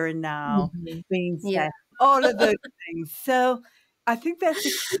time, here and now, Mhm. being Yeah. sad, all of those things. So I think that's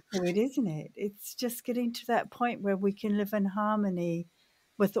the key to it, isn't it? It's just getting to that point where we can live in harmony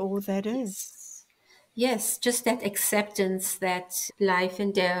with all that is. Yes. Yes, just that acceptance that life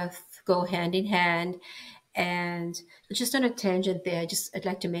and death go hand in hand. And just on a tangent there, I'd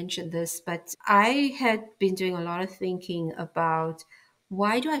like to mention this, but I had been doing a lot of thinking about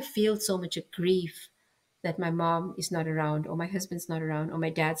why do I feel so much of grief that my mom is not around, or my husband's not around, or my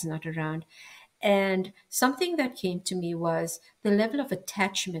dad's not around. And something that came to me was the level of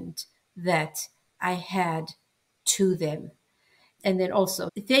attachment that I had to them. And then also,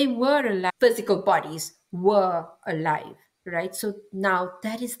 they were alive, physical bodies were alive, right? So now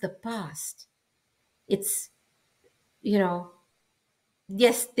that is the past. It's, you know,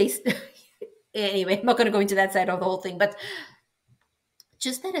 yes, anyway, I'm not going to go into that side of the whole thing, but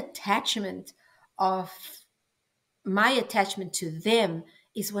just that attachment of my attachment to them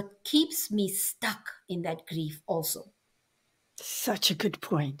is what keeps me stuck in that grief also. Such a good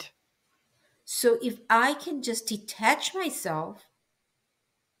point. So if I can just detach myself,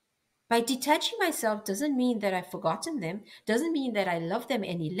 by detaching myself doesn't mean that I've forgotten them, doesn't mean that I love them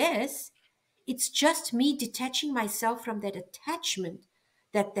any less. It's just me detaching myself from that attachment,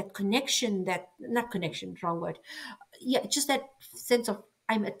 that connection, that not connection, wrong word. Yeah, just that sense of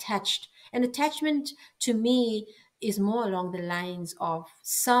I'm attached. And attachment to me is more along the lines of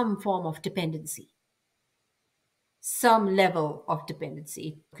some form of dependency, some level of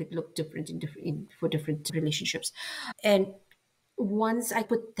dependency. It could look different for different relationships. And once I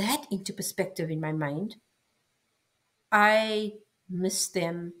put that into perspective in my mind, I miss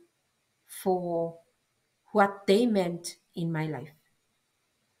them for what they meant in my life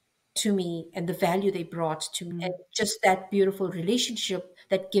to me and the value they brought to me. And Mm. just that beautiful relationship,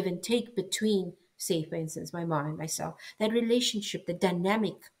 that give and take between, say, for instance, my mom and myself, that relationship, the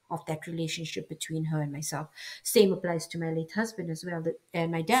dynamic of that relationship between her and myself. Same applies to my late husband as well,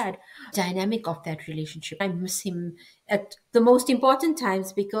 and my dad. Dynamic of that relationship. I miss him at the most important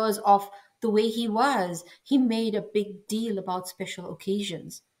times because of the way he was. He made a big deal about special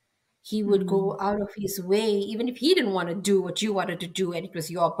occasions. He would go Mm. out of his way, even if he didn't want to do what you wanted to do and it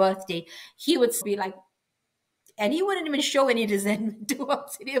was your birthday, he would be like, and he wouldn't even show any resentment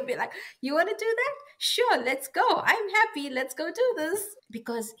towards it. He'd be like, you want to do that? Sure, let's go. I'm happy. Let's go do this.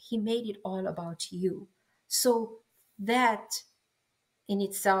 Because he made it all about you. So that in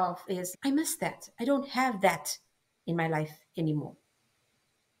itself is, I miss that. I don't have that in my life anymore.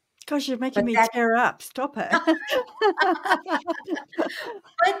 Gosh, you're making But me that tear up. Stop it.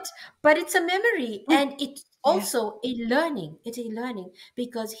 but but it's a memory, We and it's Yeah. also a learning. It's a learning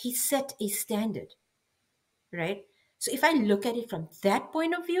because he set a standard, right? So if I look at it from that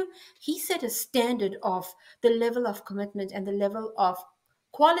point of view, he set a standard of the level of commitment and the level of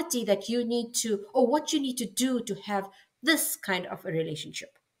quality that you need to, or what you need to do to have this kind of a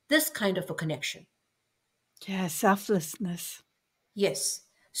relationship, this kind of a connection. Yeah, selflessness. Yes.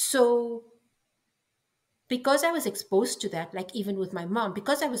 So because I was exposed to that, like even with my mom,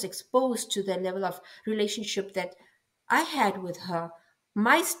 because I was exposed to the level of relationship that I had with her,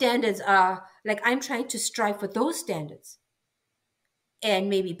 my standards are like I'm trying to strive for those standards and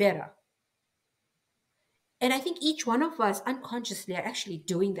maybe better. And I think each one of us unconsciously are actually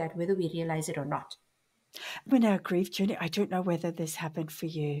doing that, whether we realize it or not. In our grief journey, I don't know whether this happened for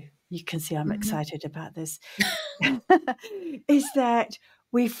you. You can see I'm Mhm. excited about this. Is that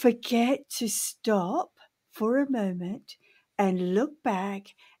we forget to stop for a moment and look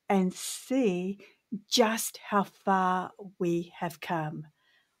back and see just how far we have come.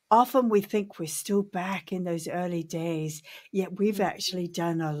 Often we think we're still back in those early days, yet we've Mm. actually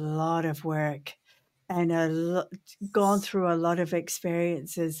done a lot of work and gone through a lot of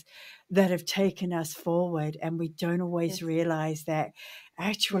experiences that have taken us forward. And we don't always Yes. realize that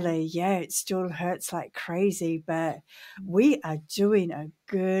Yeah. actually, yeah, it still hurts like crazy, but we are doing a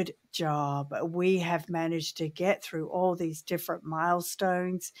good job. We have managed to get through all these different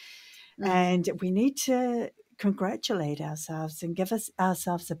milestones, and Mm. we need to congratulate ourselves and give us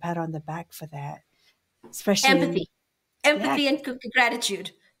ourselves a pat on the back for that, especially in, Empathy, yeah, empathy, and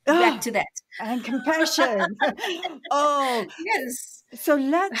gratitude. Ah, back to that. and compassion. Oh, Yes. so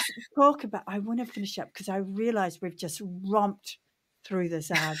let's talk about I wanna finish up because I realize we've just romped through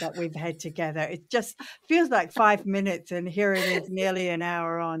this hour that we've had together. It just feels like 5 minutes, and here it is nearly an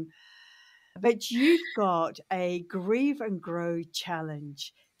hour on. But you've got a Grieve and Grow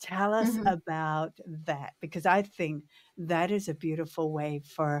challenge. Tell us Mhm. about that, because I think that is a beautiful way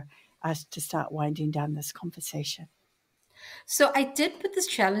for us to start winding down this conversation. So I did put this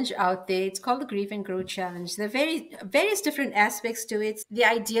challenge out there. It's called the Grief and Grow Challenge. There are various different aspects to it. The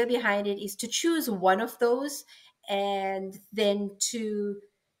idea behind it is to choose one of those and then to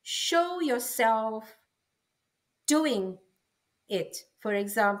show yourself doing it. For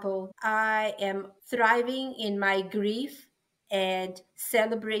example, I am thriving in my grief and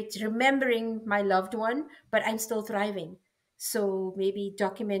celebrate remembering my loved one, but I'm still thriving. So maybe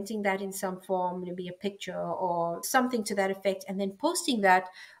documenting that in some form, maybe a picture or something to that effect, and then posting that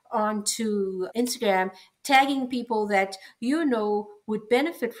onto Instagram, tagging people that you know would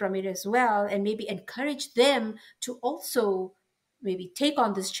benefit from it as well, and maybe encourage them to also maybe take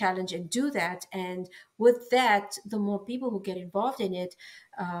on this challenge and do that. And with that, the more people who get involved in it,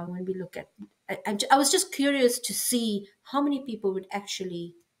 when we look at, I was just curious to see how many people would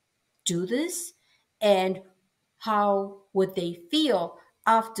actually do this and how would they feel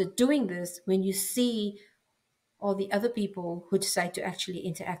after doing this when you see all the other people who decide to actually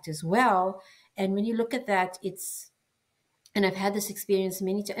interact as well. And when you look at that, it's and I've had this experience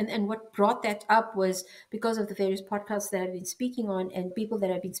many times. And what brought that up was because of the various podcasts that I've been speaking on and people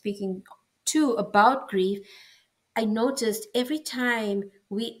that I've been speaking to about grief. I noticed every time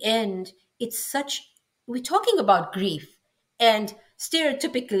we end, it's such, we're talking about grief. And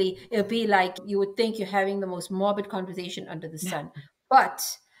stereotypically, it'll be like you would think you're having the most morbid conversation under the sun.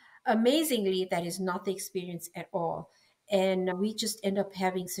 But amazingly, that is not the experience at all. And we just end up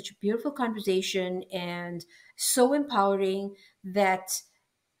having such a beautiful conversation and so empowering that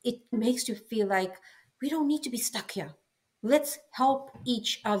it makes you feel like we don't need to be stuck here. Let's help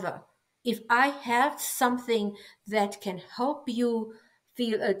each other. If I have something that can help you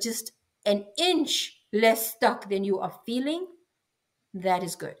feel just an inch less stuck than you are feeling, that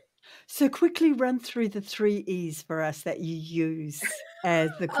is good. So quickly run through the 3 E's for us that you use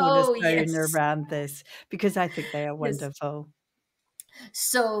as the Oh, cornerstone yes. around this, because I think they are Yes. wonderful.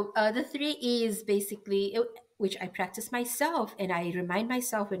 So the three E's basically, which I practice myself and I remind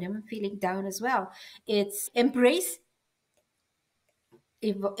myself when I'm feeling down as well. It's embrace,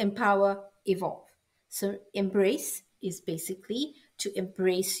 empower, evolve. So, embrace is basically to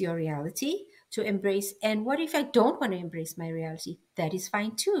embrace your reality, to embrace, and what if I don't want to embrace my reality? That is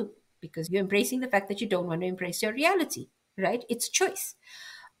fine too, because you're embracing the fact that you don't want to embrace your reality, right? It's choice.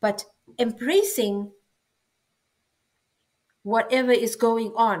 But embracing whatever is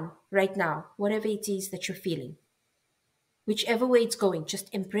going on right now, whatever it is that you're feeling, whichever way it's going,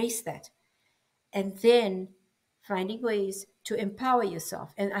 just embrace that. And then finding ways to empower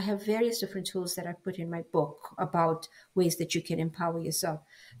yourself. And I have various different tools that I put in my book about ways that you can empower yourself.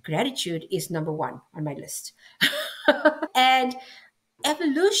 Gratitude is number one on my list. And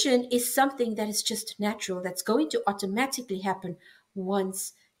evolution is something that is just natural, that's going to automatically happen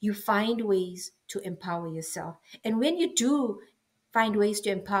once you find ways to empower yourself. And when you do find ways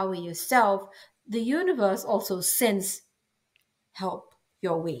to empower yourself, the universe also sends help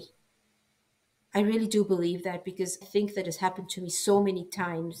your way. I really do believe that because I think that has happened to me so many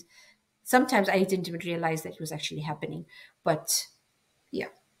times. Sometimes I didn't even realize that it was actually happening. But yeah,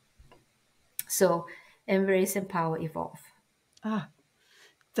 so embrace, empower, evolve. Ah,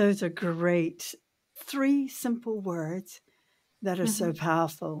 those are great. 3 simple words that are so Mhm,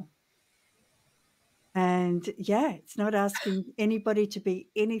 powerful. And yeah, it's not asking anybody to be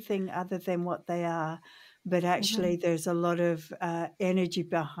anything other than what they are, but actually mhm. there's a lot of energy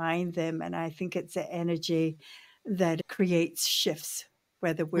behind them. And I think it's the energy that creates shifts,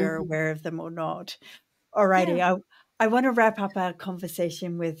 whether we're Mhm. aware of them or not. Alrighty, Yeah. I want to wrap up our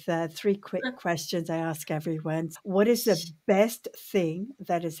conversation with 3 quick questions I ask everyone. What is the best thing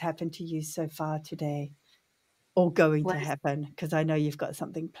that has happened to you so far today, or going What to is happen? Because I know you've got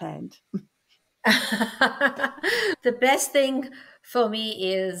something planned. the best thing for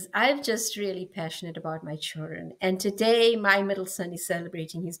me is I'm just really passionate about my children. And today, my middle son is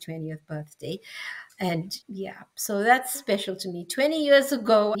celebrating his 20th birthday. And yeah, so that's special to me. 20 years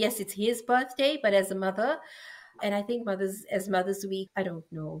ago, yes, it's his birthday, but as a mother, and I think mothers, as Mother's Week, I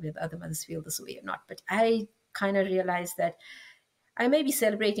don't know if other mothers feel this way or not, but I kind of realized that I may be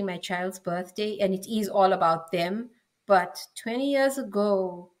celebrating my child's birthday and it is all about them. But 20 years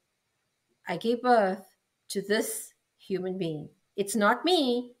ago, I gave birth to this human being. It's not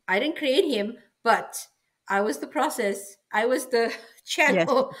me. I didn't create him, but I was the process. I was the Yes.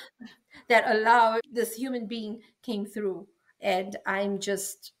 channel that allowed this human being came through. And I'm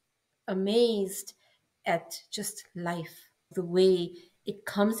just amazed at just life, the way it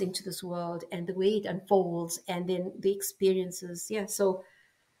comes into this world and the way it unfolds and then the experiences. Yeah. So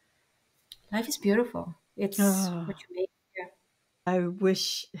life is beautiful. It's Oh, what you make. Yeah. I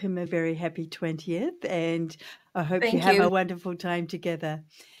wish him a very happy 20th, and I hope you Thank have you. a wonderful time together.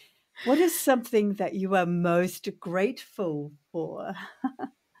 What is something that you are most grateful for?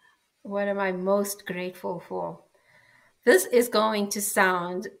 What am I most grateful for? This is going to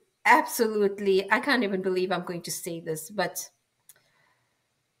sound absolutely, I can't even believe I'm going to say this, but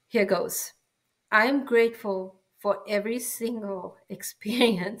here goes. I'm grateful for every single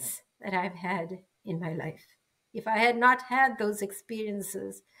experience that I've had in my life. If I had not had those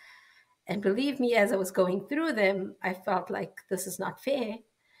experiences, and believe me, as I was going through them, I felt like this is not fair.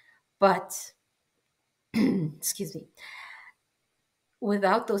 But, excuse me,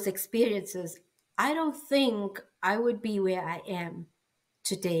 without those experiences, I don't think I would be where I am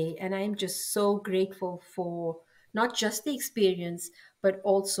today. And I'm just so grateful for not just the experience, but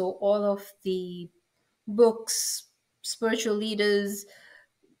also all of the books, spiritual leaders,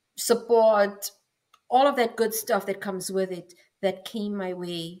 support, all of that good stuff that comes with it that came my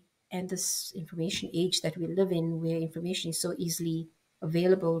way. And this information age that we live in, where information is so easily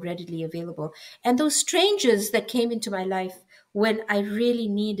available, readily available. And those strangers that came into my life when I really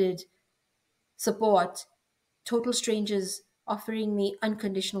needed support, total strangers offering me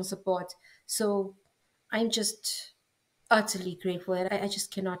unconditional support. So I'm just utterly grateful. And I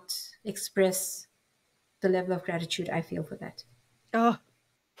just cannot express the level of gratitude I feel for that. Oh,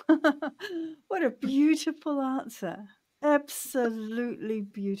 what a beautiful answer. Absolutely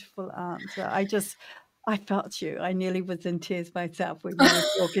beautiful answer. I felt you. I nearly was in tears myself when you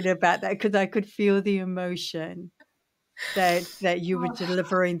were talking about that because I could feel the emotion that you were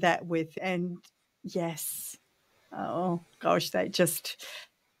delivering that with. And yes, oh gosh, that just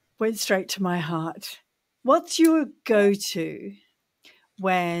went straight to my heart. What's your go-to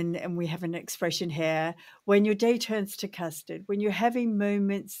when, and we have an expression here, when your day turns to custard, when you're having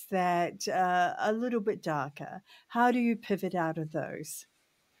moments that are a little bit darker, how do you pivot out of those?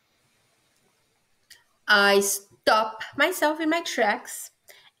 I stop myself in my tracks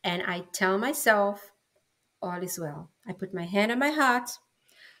and I tell myself, all is well. I put my hand on my heart,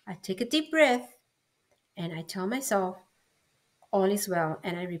 I take a deep breath, and I tell myself, all is well.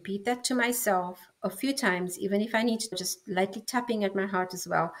 And I repeat that to myself a few times, even if I need to just lightly tapping at my heart as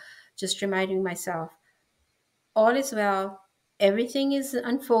well, just reminding myself, all is well. Everything is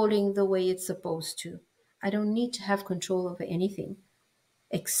unfolding the way it's supposed to. I don't need to have control over anything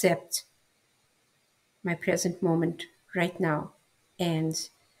except my present moment right now. And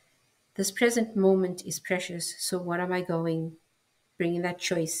this present moment is precious. So, what am I going? Bringing that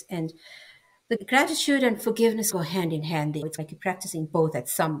choice. And the gratitude and forgiveness go hand in hand. It's like you're practicing both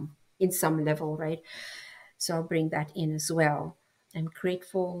in some level, right? So I'll bring that in as well. I'm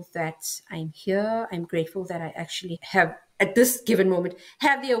grateful that I'm here. I'm grateful that I actually have, at this given moment,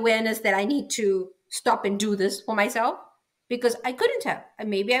 have the awareness that I need to stop and do this for myself because I couldn't have. And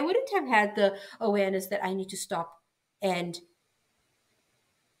maybe I wouldn't have had the awareness that I need to stop and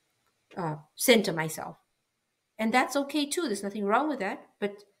center myself. And that's okay too. There's nothing wrong with that.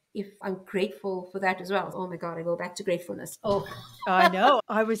 But if I'm grateful for that as well, oh my God, I go back to gratefulness. Oh, I know.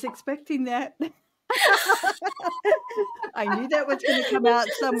 I was expecting that. I knew that was going to come out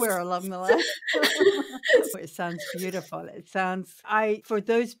somewhere along the line. It sounds beautiful. It sounds, for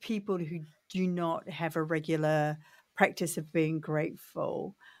those people who do not have a regular practice of being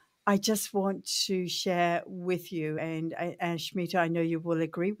grateful, I just want to share with you, and Ashmeeta, I know you will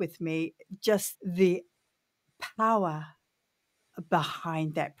agree with me, just the power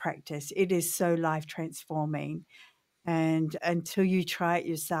behind that practice. It is so life transforming. And until you try it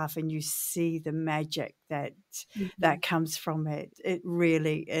yourself and you see the magic that comes from it, it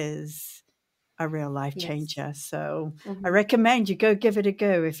really is a real life yes. changer. So I Hmm. recommend you go give it a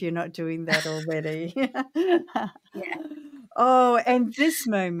go if you're not doing that already. Yeah. Oh, and this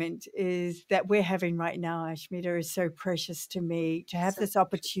moment is that we're having right now, Ashmita, is so precious to me to have So this precious.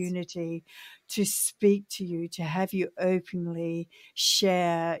 opportunity to speak to you, to have you openly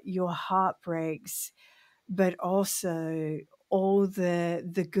share your heartbreaks, but also all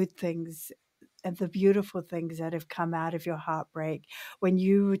the good things and the beautiful things that have come out of your heartbreak. When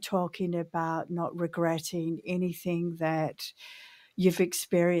you were talking about not regretting anything that you've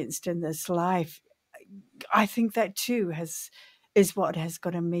experienced in this life, I think that too is what has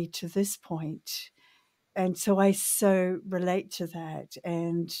gotten me to this point. And so I so relate to that.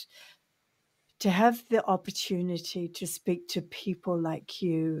 And to have the opportunity to speak to people like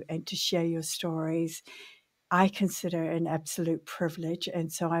you and to share your stories, I consider an absolute privilege.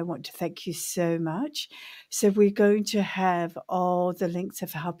 And so I want to thank you so much. So we're going to have all the links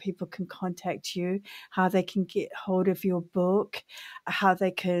of how people can contact you, how they can get hold of your book, how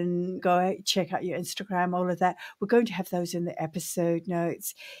they can go out, check out your Instagram, all of that. We're going to have those in the episode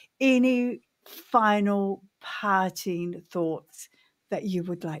notes. Any final parting thoughts that you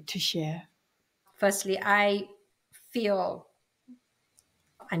would like to share? Firstly, I feel,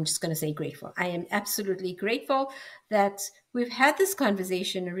 I'm just going to say grateful. I am absolutely grateful that we've had this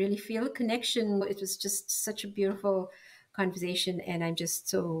conversation. I really feel a connection. It was just such a beautiful conversation. And I'm just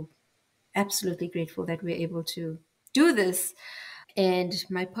so absolutely grateful that we're able to do this. And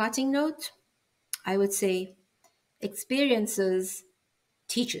my parting note, I would say experiences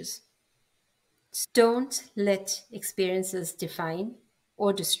teaches. Don't let experiences define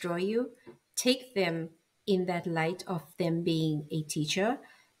or destroy you. Take them in that light of them being a teacher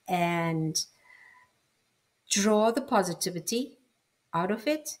and draw the positivity out of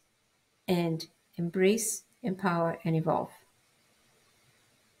it and embrace, empower, and evolve.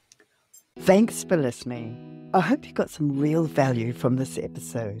 Thanks for listening. I hope you got some real value from this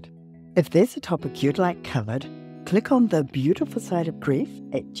episode. If there's a topic you'd like covered, click on the Beautiful Side of Grief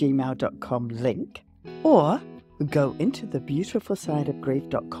at gmail.com link, or go into the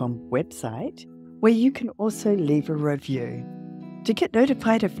beautifulsideofgrief.com website, where you can also leave a review. To get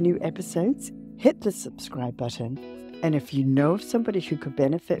notified of new episodes, hit the subscribe button. And if you know of somebody who could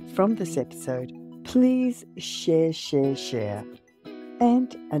benefit from this episode, please share.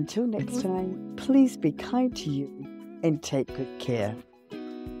 And until next time, please be kind to you and take good care.